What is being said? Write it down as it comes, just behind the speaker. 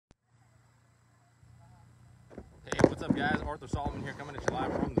What's up, guys? Arthur Solomon here, coming at you live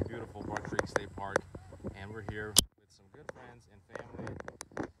from the beautiful Bark Creek State Park, and we're here with some good friends and family,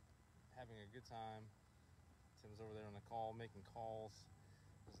 having a good time. Tim's over there on the call, making calls.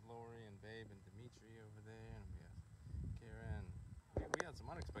 There's Lori and Babe and Dimitri over there, and we have Karen. We had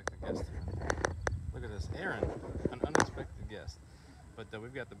some unexpected guests here. Look at this, Aaron, an unexpected guest. But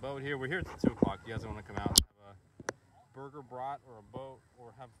we've got the boat here. We're here till 2 o'clock. You guys want to come out and have a burger brat or a boat,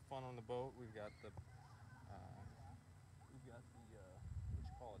 or have fun on the boat? We've got the what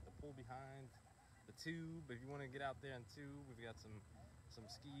you call it, the pool behind, the tube. If you want to get out there and tube, we've got some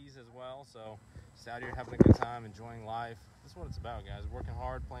skis as well. So just out here having a good time, enjoying life. That's what it's about, guys. Working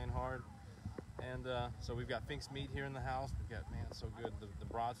hard, playing hard. And so we've got Fink's Meat here in the house. We've got, man, it's so good. The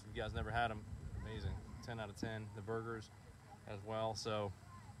brats, if you guys never had them, amazing. 10 out of 10. The burgers as well. So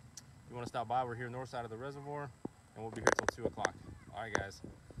if you want to stop by, we're here north side of the reservoir, and we'll be here till 2 o'clock. All right, guys,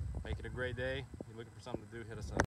 make it a great day. If you're looking for something to do, hit us up.